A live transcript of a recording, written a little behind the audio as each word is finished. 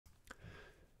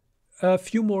A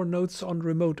few more notes on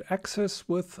remote access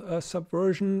with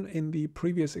Subversion. In the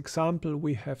previous example,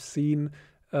 we have seen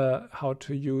how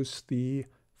to use the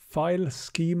file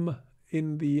scheme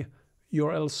in the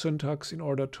URL syntax in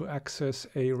order to access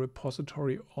a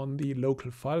repository on the local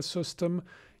file system.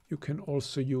 You can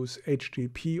also use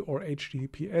HTTP or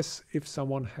HTTPS if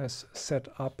someone has set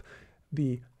up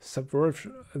the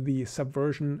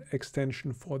Subversion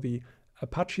extension for the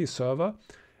Apache server.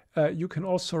 You can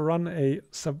also run a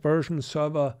Subversion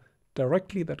server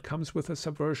directly that comes with a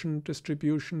Subversion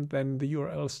distribution. Then the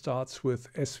URL starts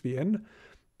with SVN.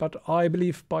 But I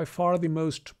believe by far the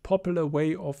most popular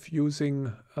way of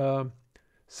using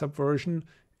Subversion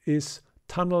is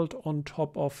tunneled on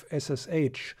top of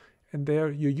SSH. And there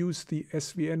you use the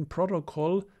SVN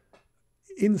protocol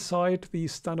inside the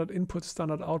standard input,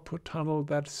 standard output tunnel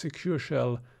that Secure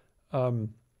Shell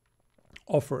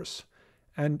offers.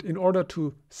 And in order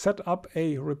to set up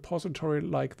a repository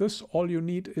like this, all you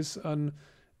need is an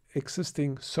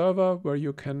existing server where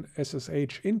you can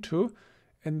SSH into,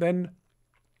 and then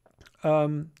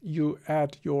you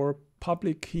add your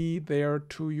public key there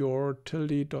to your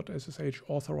tilde.ssh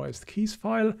authorized keys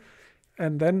file,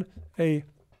 and then a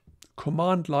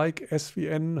command like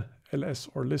svn ls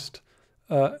or list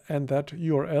and that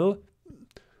URL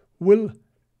will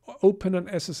open an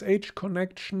SSH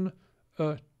connection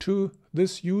to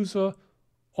this user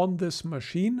on this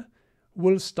machine,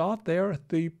 will start there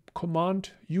the command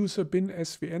user bin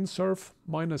svn serve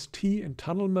 -t in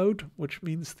tunnel mode, which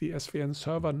means the SVN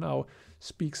server now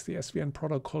speaks the SVN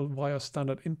protocol via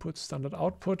standard input, standard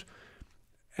output,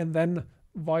 and then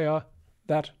via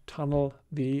that tunnel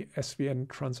the SVN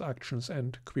transactions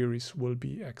and queries will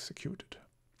be executed.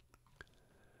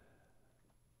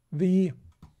 The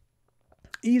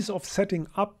ease of setting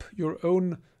up your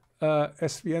own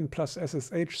SVN plus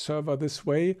SSH server this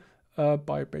way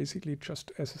by basically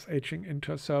just SSHing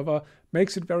into a server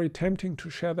makes it very tempting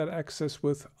to share that access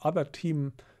with other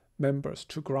team members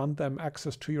to grant them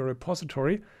access to your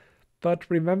repository. But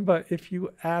remember, if you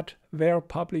add their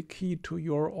public key to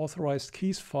your authorized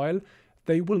keys file,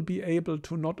 they will be able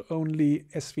to not only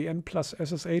SVN plus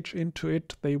SSH into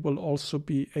it, they will also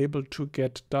be able to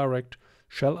get direct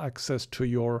shell access to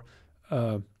your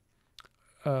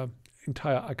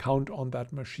entire account on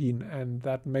that machine, and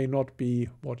that may not be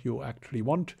what you actually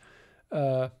want.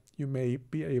 You may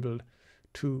be able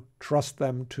to trust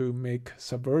them to make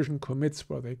Subversion commits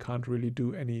where they can't really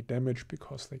do any damage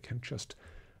because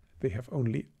they have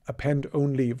only append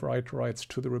only write rights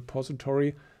to the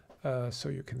repository, so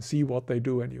you can see what they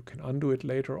do and you can undo it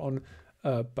later on,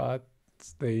 but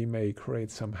they may create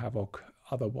some havoc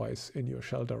otherwise in your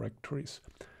shell directories,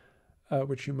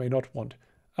 which you may not want.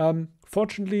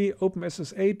 Fortunately,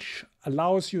 OpenSSH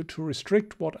allows you to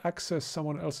restrict what access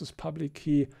someone else's public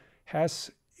key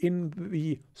has in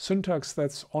the syntax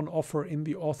that's on offer in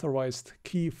the authorized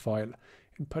key file.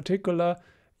 In particular,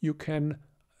 you can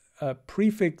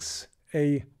prefix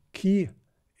a key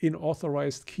in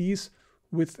authorized keys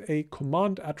with a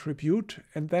command attribute,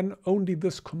 and then only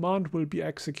this command will be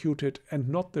executed and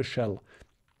not the shell.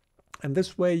 And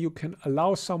this way you can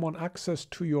allow someone access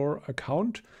to your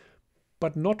account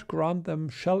but not grant them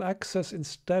shell access.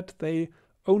 Instead, they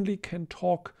only can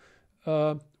talk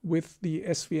with the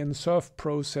SVN serve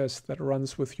process that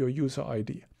runs with your user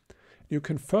ID. You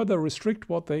can further restrict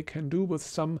what they can do with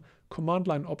some command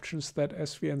line options that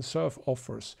SVN serve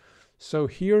offers. So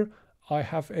here I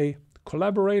have a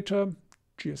collaborator,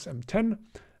 GSM10,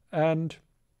 and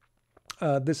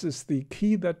this is the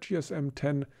key that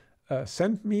GSM10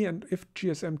 sent me. And if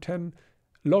GSM10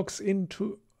 logs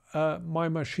into my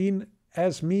machine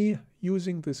as me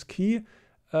using this key,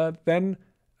 then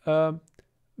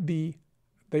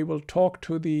they will talk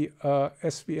to the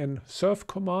SVN serve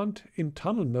command in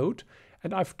tunnel mode.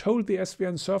 And I've told the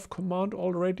SVN serve command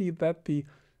already that the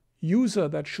user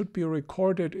that should be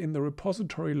recorded in the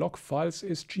repository log files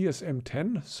is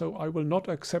GSM10. So I will not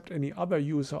accept any other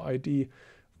user ID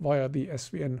via the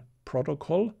SVN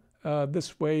protocol.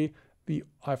 This way,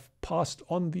 I've passed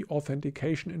on the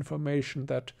authentication information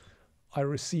that I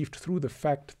received through the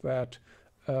fact that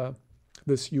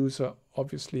this user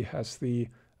obviously has the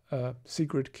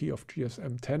secret key of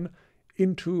GSM10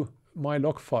 into my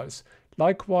log files.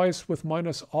 Likewise, with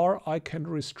 -r, I can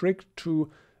restrict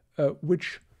to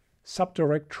which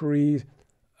subdirectory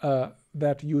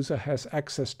that user has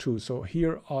access to. So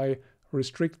here I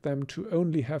restrict them to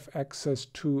only have access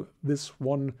to this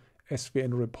one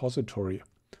SVN repository.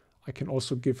 I can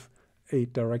also give a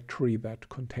directory that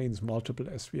contains multiple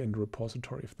SVN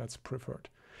repository if that's preferred.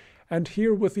 And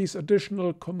here with these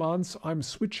additional commands, I'm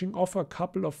switching off a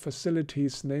couple of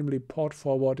facilities, namely port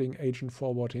forwarding, agent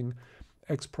forwarding,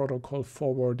 X protocol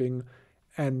forwarding,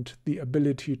 and the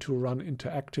ability to run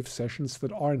interactive sessions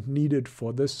that aren't needed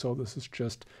for this. So this is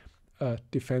just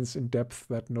defense in depth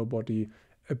that nobody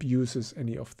abuses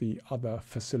any of the other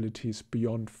facilities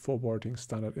beyond forwarding,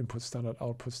 standard input, standard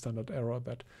output, standard error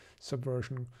that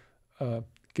Subversion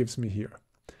gives me here.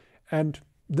 And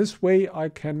this way I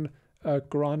can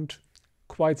grant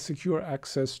quite secure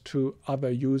access to other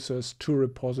users, to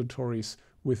repositories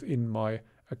within my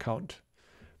account.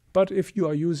 But if you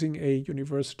are using a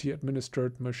university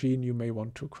administered machine, you may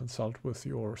want to consult with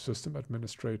your system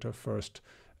administrator first,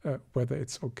 whether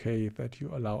it's okay that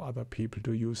you allow other people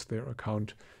to use their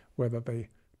account, whether they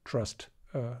trust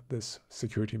this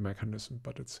security mechanism,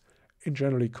 but it's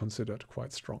generally considered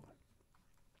quite strong.